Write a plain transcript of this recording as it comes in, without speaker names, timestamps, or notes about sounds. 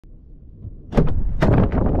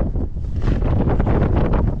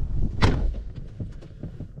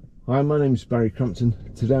Hi, my name is Barry Crampton.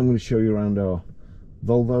 Today I'm going to show you around our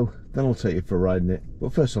Volvo, then I'll take you for riding it,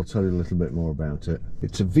 but first I'll tell you a little bit more about it.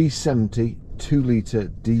 It's a V70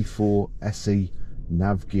 2-litre D4 SE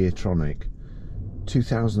Nav Geartronic,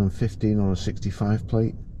 2015 on a 65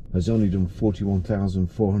 plate, has only done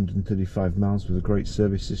 41,435 miles with a great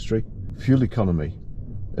service history. Fuel economy,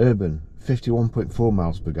 urban 51.4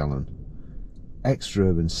 miles per gallon, extra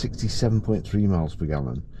urban 67.3 miles per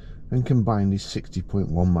gallon, and combined is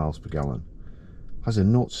 60.1 miles per gallon. Has a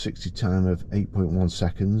 0 to 60 time of 8.1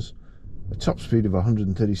 seconds, a top speed of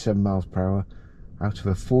 137 miles per hour out of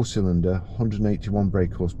a 4-cylinder 181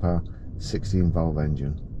 brake horsepower 16 valve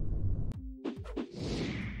engine.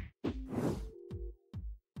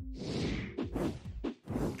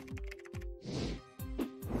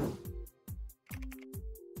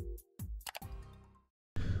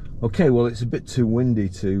 Okay, well, it's a bit too windy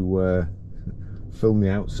to film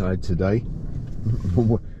the outside today.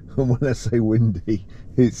 When I say windy,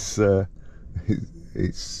 it's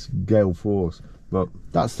gale force, but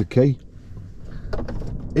that's the key.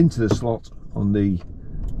 Into the slot on the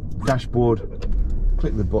dashboard,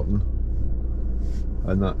 click the button,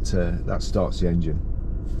 and that starts the engine.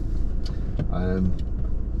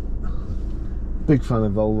 Big fan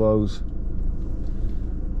of Volvos.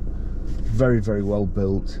 Very, very well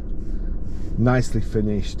built, nicely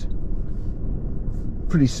finished,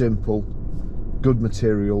 pretty simple, good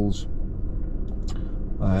materials.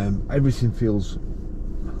 Everything feels,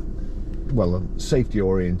 well, safety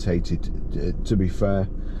orientated, to be fair.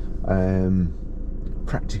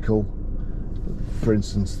 Practical. For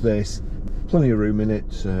instance, this, plenty of room in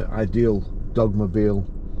it, ideal dogmobile.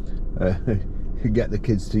 Get the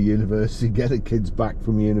kids to university, get the kids back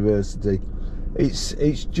from university.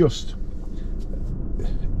 It's just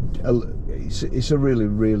it's a really,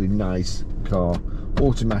 really nice car.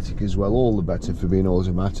 Automatic as well, all the better for being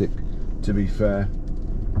automatic, to be fair.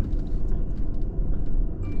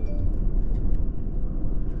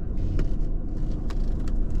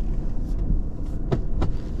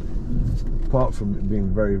 Apart from it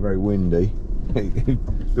being very, very windy,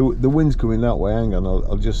 the wind's coming that way. Hang on,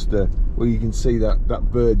 I'll just well, you can see that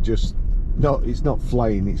bird just, no, it's not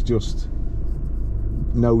flying, it's just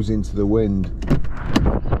nose into the wind.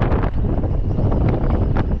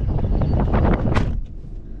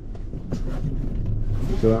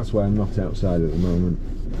 So that's why I'm not outside at the moment.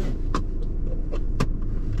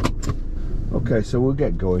 Okay, so we'll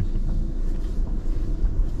get going.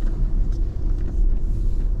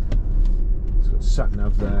 It's got sat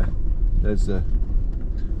nav there. There's the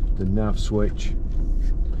nav switch.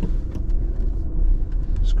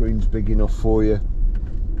 Screen's big enough for you.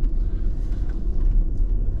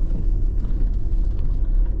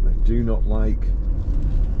 I do not like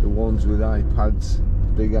the ones with iPads,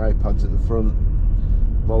 big iPads at the front.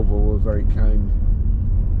 Volvo were very kind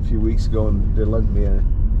a few weeks ago and they lent me a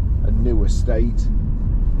new Estate,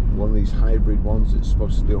 one of these hybrid ones that's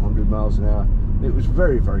supposed to do 100 miles an hour. It was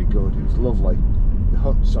very, very good. It was lovely.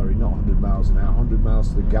 Sorry, not 100 miles an hour, 100 miles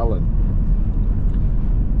to the gallon.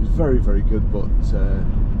 It was very, very good, but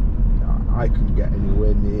I couldn't get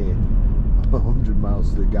anywhere near 100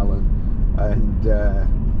 miles to the gallon. And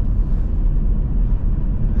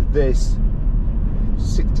this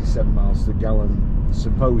 67 miles to the gallon,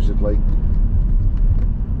 supposedly.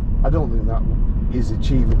 I don't think that is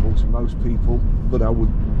achievable to most people, but I would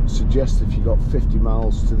suggest if you got 50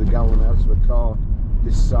 miles to the gallon out of a car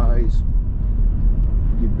this size,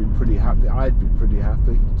 you'd be pretty happy. I'd be pretty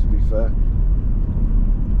happy, to be fair.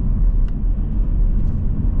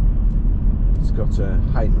 It's got a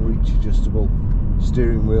height and reach adjustable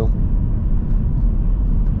steering wheel.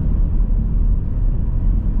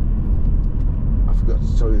 I forgot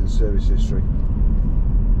to tell you the service history.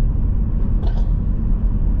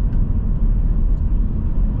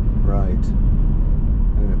 Right,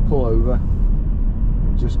 I'm going to pull over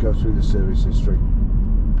and just go through the service history.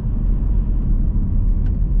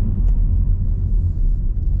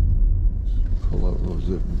 Pull over, there's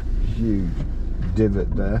a huge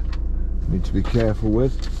divot there, need to be careful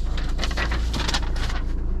with.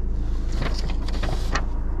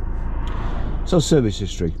 So service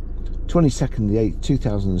history, 22nd the 8th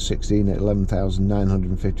 2016 at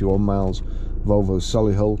 11,951 miles, Volvo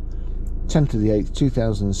Solihull. 10th of the 8th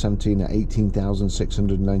 2017 at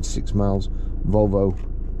 18,696 miles, Volvo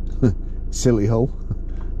Sillyhull.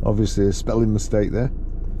 Obviously a spelling mistake there.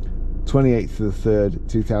 28th of the 3rd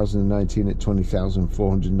 2019 at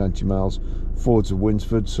 20,490 miles, Fords of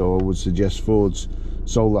Winsford. So I would suggest Fords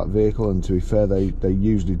sold that vehicle, and to be fair, they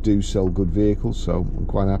usually do sell good vehicles, so I'm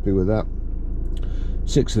quite happy with that.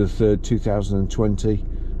 6th of the 3rd 2020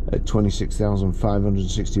 at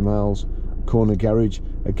 26,560 miles. Corner Garage,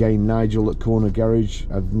 again Nigel at Corner Garage,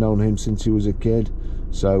 I've known him since he was a kid,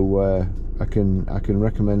 so I can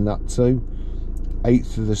recommend that too.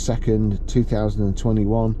 8th of the 2nd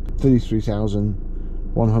 2021,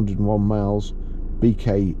 33,101 miles,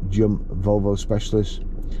 BK Jump Volvo Specialist.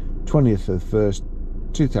 20th of the 1st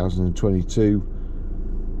 2022,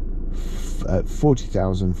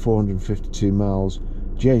 40,452 miles,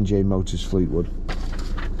 J&J Motors Fleetwood.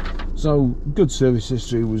 So good service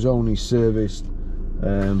history. Was only serviced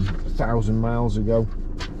 1,000 miles ago.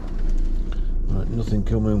 Right, nothing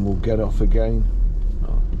coming, we'll get off again.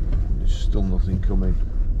 Oh, there's still nothing coming,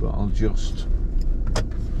 but I'll just,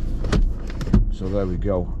 so there we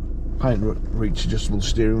go. Height and reach adjustable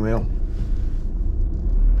steering wheel.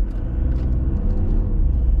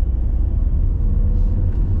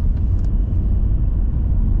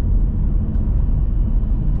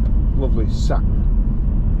 Lovely satin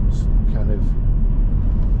kind of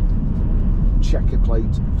checker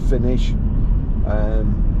plate finish.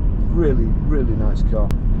 Really nice car.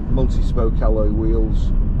 Multi-spoke alloy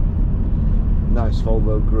wheels, nice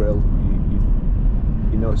Volvo grille.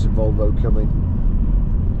 You know it's a Volvo coming.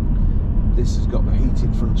 This has got the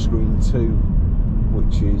heated front screen too,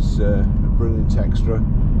 which is a brilliant extra.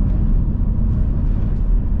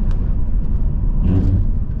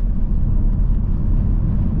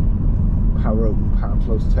 Power open, power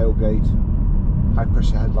closed tailgate, high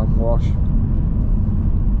pressure headlamp wash,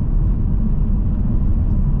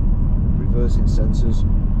 reversing sensors,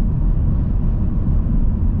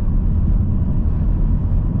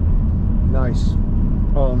 nice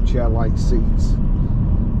armchair like seats.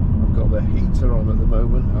 I've got the heater on at the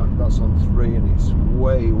moment, that's on 3 and it's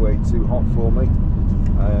way too hot for me.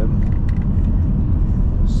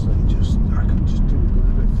 So I can just do it a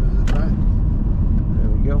little bit further back. There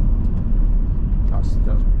we go.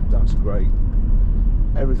 That's great.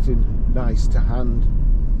 Everything nice to hand.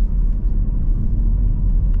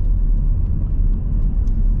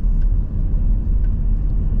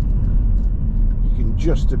 You can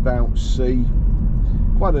just about see.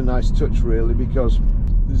 Quite a nice touch really, because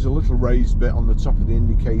there's a little raised bit on the top of the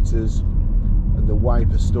indicators and the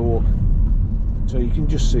wiper stalk, so you can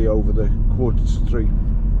just see over the 1/4 to 3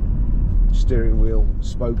 steering wheel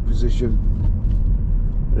spoke position.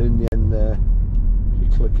 And in the end there, if you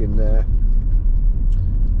click in there,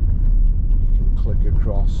 you can click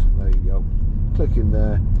across. There you go. Click in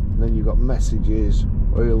there, and then you've got messages,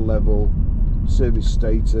 oil level, service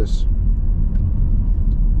status,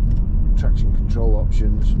 traction control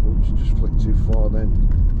options. Oops, just flicked too far then.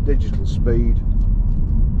 Digital speed.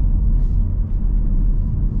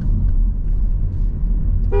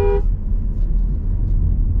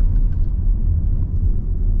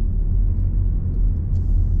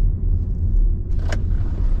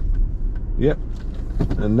 Yep,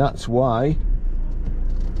 and that's why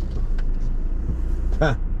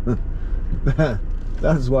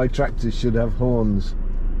that's why tractors should have horns.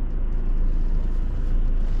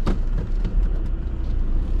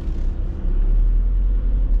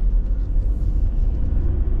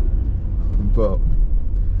 But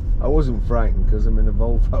I wasn't frightened because I'm in a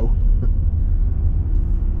Volvo.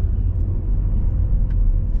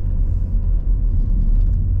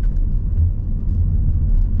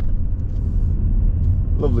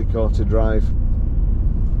 Lovely car to drive.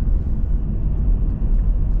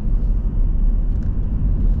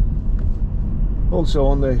 Also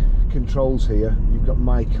on the controls here, you've got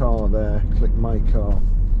my car there. Click my car,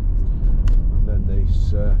 and then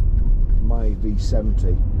there's my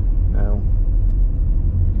V70. Now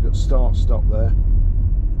you've got start stop there.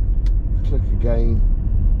 Click again,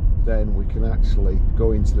 then we can actually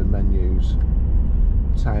go into the menus,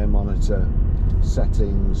 tyre monitor,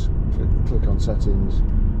 settings, click on settings,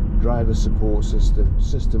 driver support system,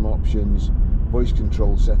 system options, voice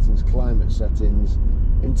control settings, climate settings,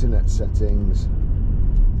 internet settings,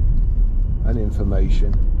 and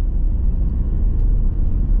information,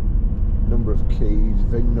 number of keys,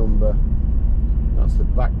 VIN number. That's the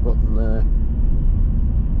back button there.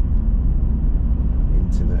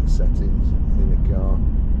 Internet settings in a car,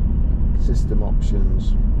 system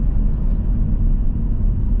options,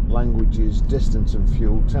 languages, distance and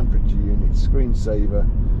fuel, temperature units, screensaver,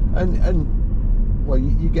 and well,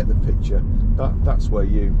 you get the picture. That's where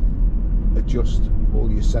you adjust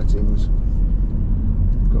all your settings.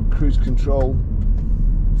 Got cruise control,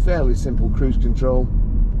 fairly simple cruise control.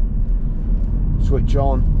 Switch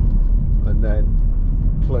on, and then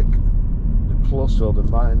click the plus or the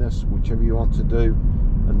minus, whichever you want to do,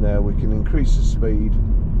 and there we can increase the speed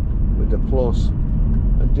with the plus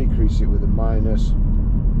and decrease it with the minus.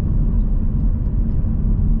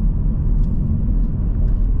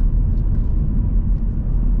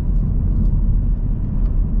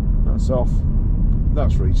 off,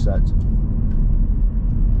 that's reset.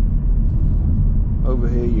 Over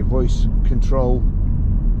here, your voice control,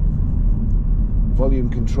 volume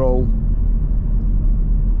control,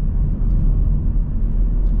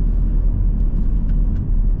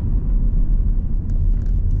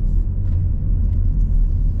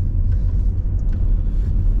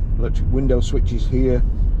 electric window switches here,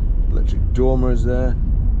 electric door mirrors there.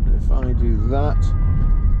 And if I do that,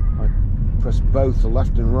 I press both the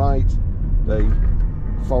left and right, they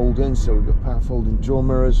fold in, so we've got power folding door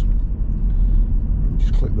mirrors.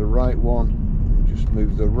 Just click the right one, and just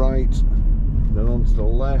move the right, then onto the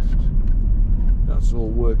left. That's all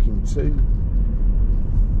working too.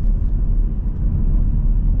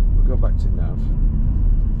 We'll go back to nav.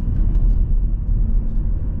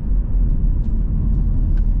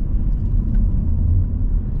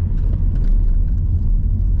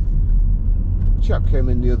 Chap came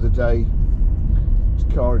in the other day, his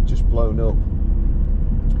car had just blown up,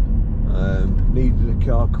 needed a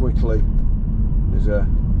car quickly. There's a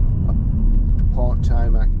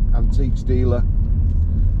part-time antiques dealer.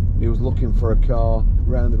 He was looking for a car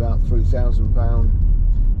around about £3,000.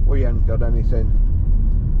 We hadn't got anything,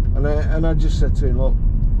 and I just said to him, look,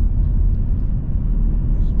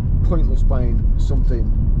 it's pointless buying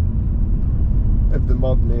something of the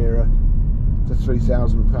modern era for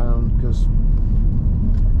 £3,000 because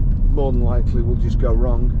more than likely will just go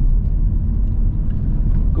wrong.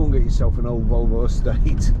 Go and get yourself an old Volvo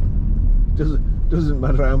estate. Doesn't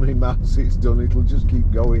matter how many miles it's done, it'll just keep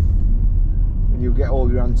going, and you'll get all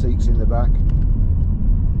your antiques in the back.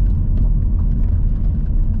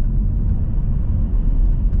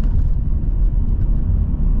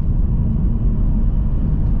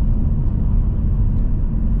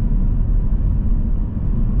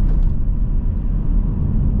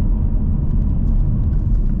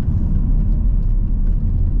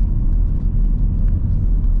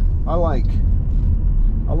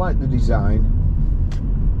 I like the design.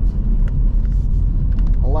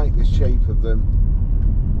 I like the shape of them.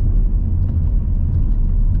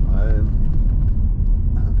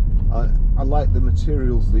 I like the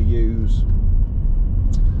materials they use,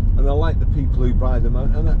 and I like the people who buy them.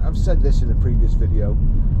 And I've said this in a previous video.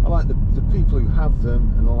 I like the people who have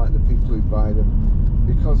them, and I like the people who buy them,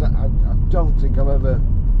 because I don't think I've ever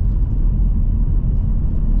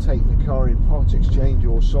taken the car in part exchange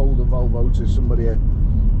or sold a Volvo to somebody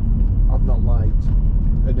I've not liked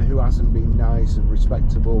and who hasn't been nice and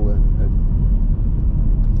respectable and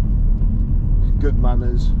good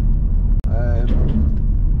manners.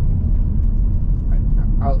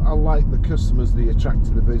 I like the customers they attract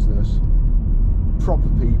to the business, proper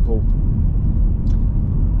people.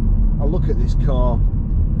 I look at this car,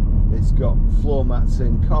 it's got floor mats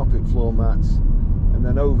in, carpet floor mats, and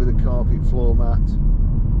then over the carpet floor mat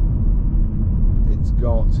it's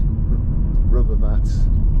got rubber mats,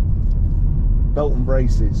 belt and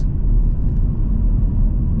braces.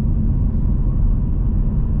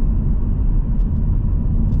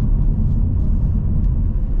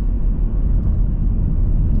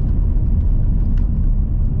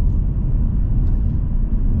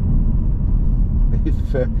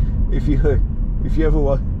 If you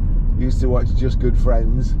ever used to watch Just Good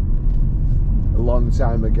Friends a long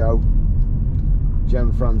time ago,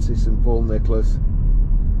 Jan Francis and Paul Nicholas,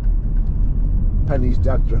 Penny's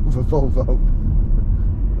dad drove a Volvo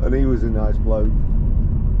and he was a nice bloke.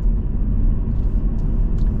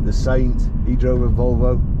 The Saint, he drove a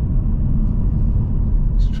Volvo.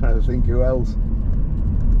 Just trying to think who else.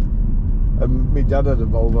 And my dad had a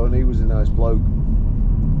Volvo and he was a nice bloke.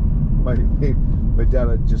 My dad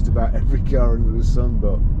had just about every car under the sun,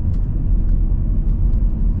 but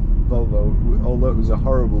Volvo, although it was a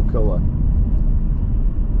horrible colour,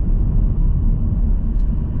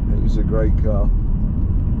 it was a great car.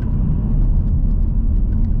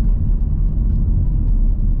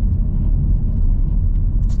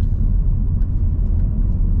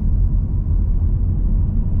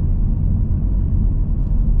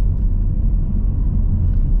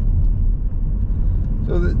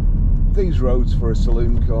 So these roads for a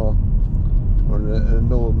saloon car or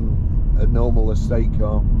a normal estate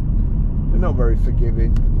car, they're not very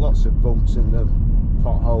forgiving. Lots of bumps in them,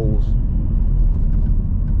 potholes.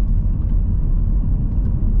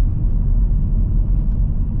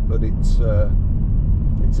 But it's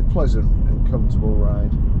a pleasant and comfortable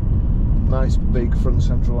ride. Nice big front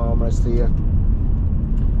central armrest here.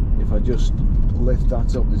 If I just lift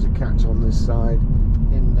that up, there's a catch on this side.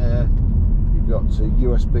 In there you've got a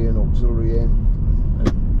USB and auxiliary in,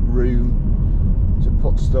 and room to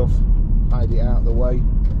put stuff, hide it out of the way,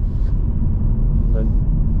 and then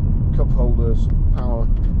cup holders, power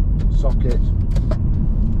socket.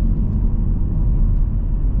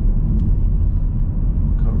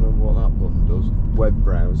 Can't remember what that button does. Web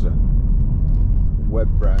browser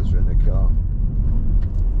in the car.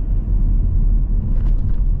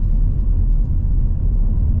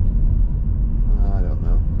 I don't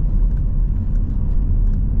know.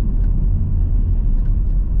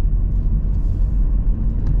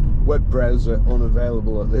 Web browser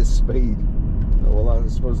unavailable at this speed. Well, I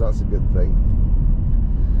suppose that's a good thing.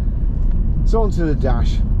 So onto the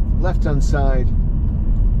dash. Left hand side,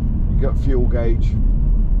 you've got fuel gauge,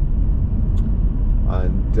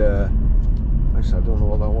 and actually I don't know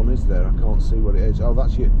what that one is there. I can't see what it is. Oh,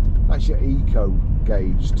 that's your eco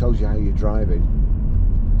gauge. Tells you how you're driving.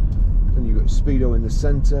 Then you've got speedo in the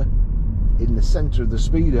centre. In the centre of the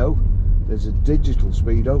speedo, there's a digital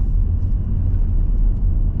speedo.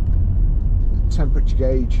 The temperature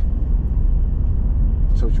gauge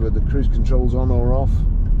tells you whether the cruise control's on or off.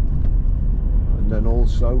 And then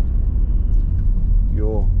also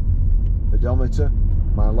your odometer,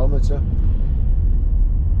 mileometer,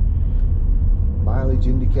 mileage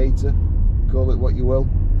indicator, call it what you will,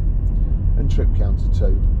 and trip counter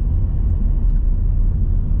too.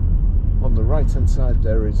 On the right hand side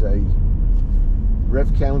there is a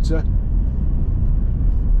rev counter.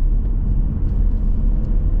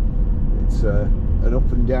 It's an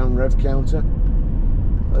up and down rev counter,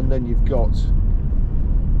 and then you've got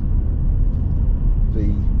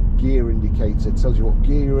the gear indicator. It tells you what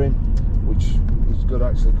gear you're in, which is good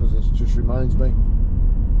actually, because it just reminds me,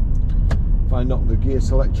 if I knock the gear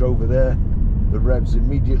selector over there, the revs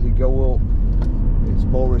immediately go up. It's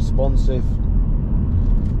more responsive.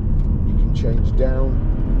 You can change down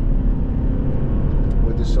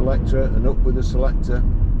with the selector and up with the selector.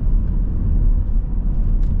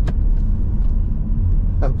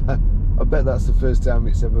 I bet that's the first time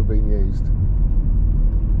it's ever been used.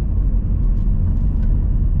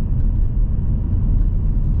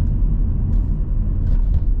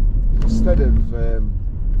 Instead of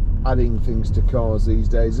adding things to cars these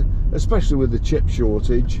days, especially with the chip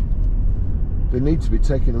shortage, they need to be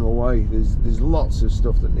taking them away. There's lots of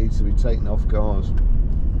stuff that needs to be taken off cars.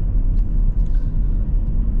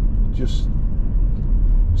 Just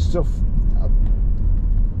stuff.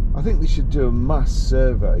 I think they should do a mass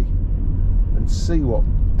survey and see what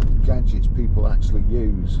gadgets people actually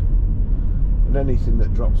use, and anything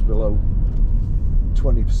that drops below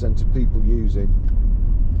 20% of people using,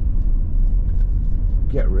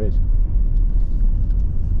 get rid.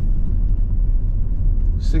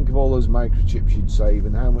 Just think of all those microchips you'd save,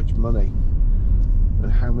 and how much money,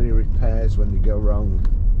 and how many repairs when they go wrong.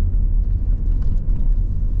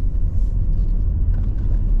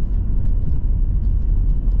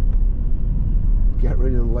 Get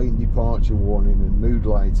rid of lane departure warning and mood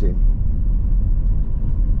lighting.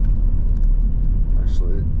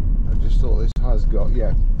 Actually, I just thought this has got,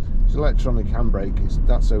 yeah, it's electronic handbrake.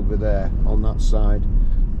 That's over there on that side.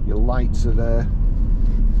 Your lights are there.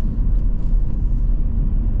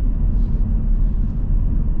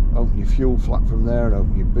 Open your fuel flap from there and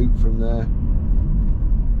open your boot from there.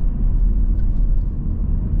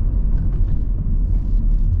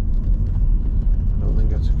 I don't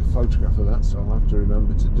think I took a photograph of that, so I'll have to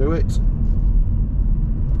remember to do it.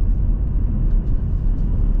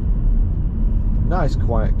 Nice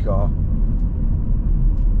quiet car.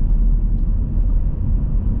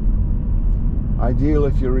 Ideal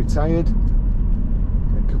if you're retired.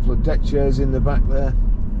 A couple of deck chairs in the back there.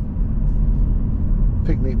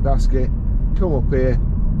 Picnic basket. Come up here,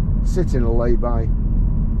 sit in a lay-by,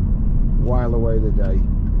 while away the day.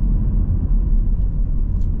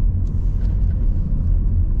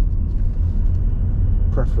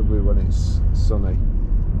 Preferably when it's sunny.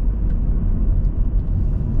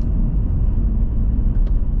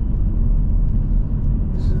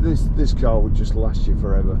 This car would just last you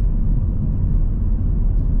forever.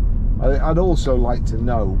 I'd also like to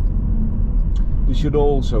know, they should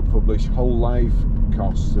also publish whole life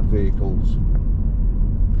costs of vehicles,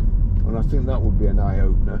 and I think that would be an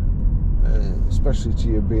eye-opener, especially to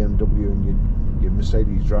your BMW and your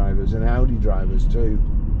Mercedes drivers and Audi drivers too.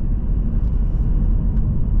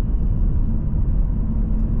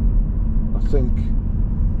 I think,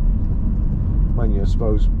 man, I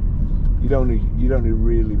suppose you'd only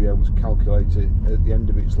really be able to calculate it at the end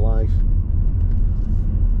of its life,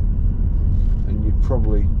 and you'd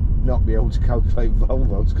probably not be able to calculate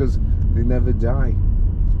Volvos because they never die.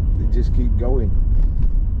 They just keep going.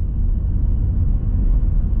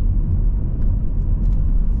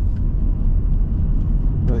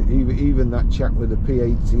 Even that chap with the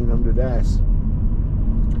P1800S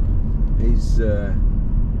is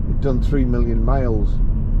done 3 million miles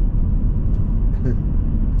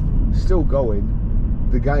Still going.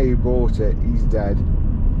 The guy who bought it, he's dead,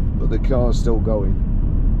 but the car's still going,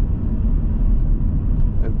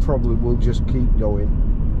 and probably will just keep going.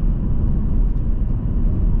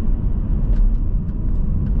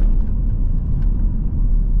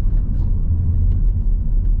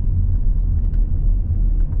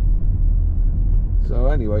 So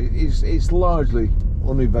anyway, it's largely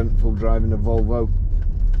uneventful driving a Volvo,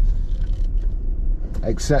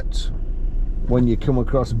 except when you come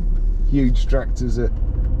across huge tractors at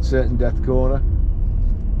certain death corner.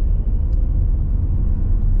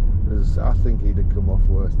 I think he'd have come off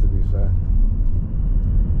worse, to be fair.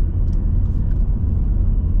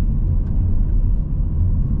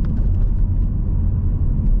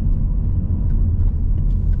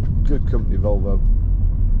 Good company, Volvo.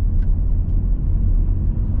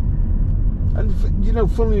 And you know,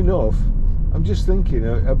 funnily enough, I'm just thinking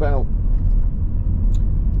about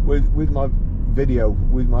with my video,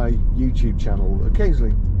 with my YouTube channel,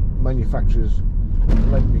 occasionally manufacturers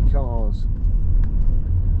lend me cars,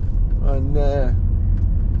 and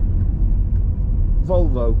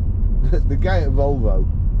Volvo, the guy at Volvo,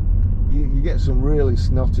 you get some really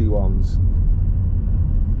snotty ones.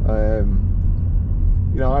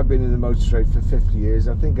 You know, I've been in the motor trade for 50 years.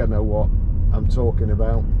 I think I know what I'm talking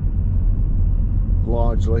about,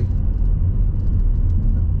 largely.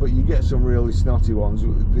 But you get some really snotty ones.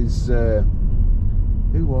 There's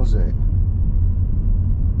who was it?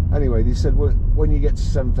 Anyway, they said when you get to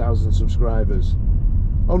 7,000 subscribers.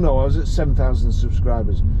 Oh no, I was at 7,000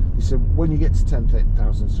 subscribers. They said when you get to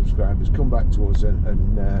 10,000 subscribers, come back to us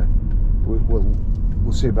and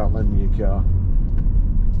we'll see about lending you a car.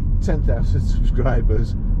 10,000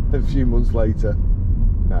 subscribers. A few months later,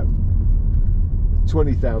 no.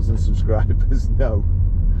 20,000 subscribers, no.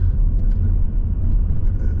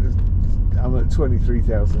 I'm at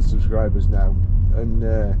 23,000 subscribers now, and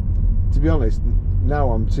to be honest,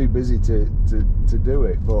 now I'm too busy to do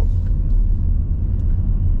it. But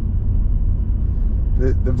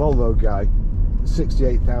the Volvo guy,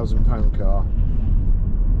 £68,000 car,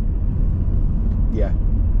 yeah.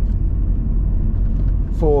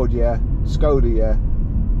 Ford, yeah. Skoda, yeah.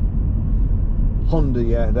 Honda,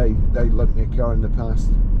 yeah. They lent me a car in the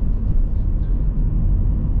past.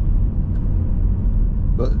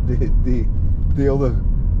 But the other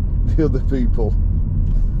people,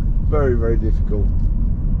 very, very difficult.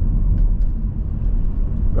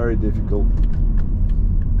 Very difficult.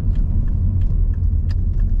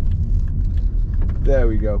 There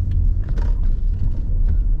we go.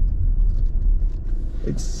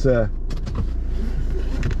 It's a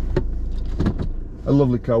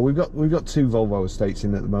lovely car. We've got 2 Volvo estates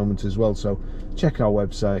in at the moment as well, so check our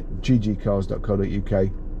website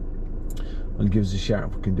ggcars.co.uk and give us a shout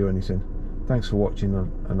if we can do anything. Thanks for watching,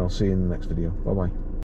 and I'll see you in the next video. Bye bye.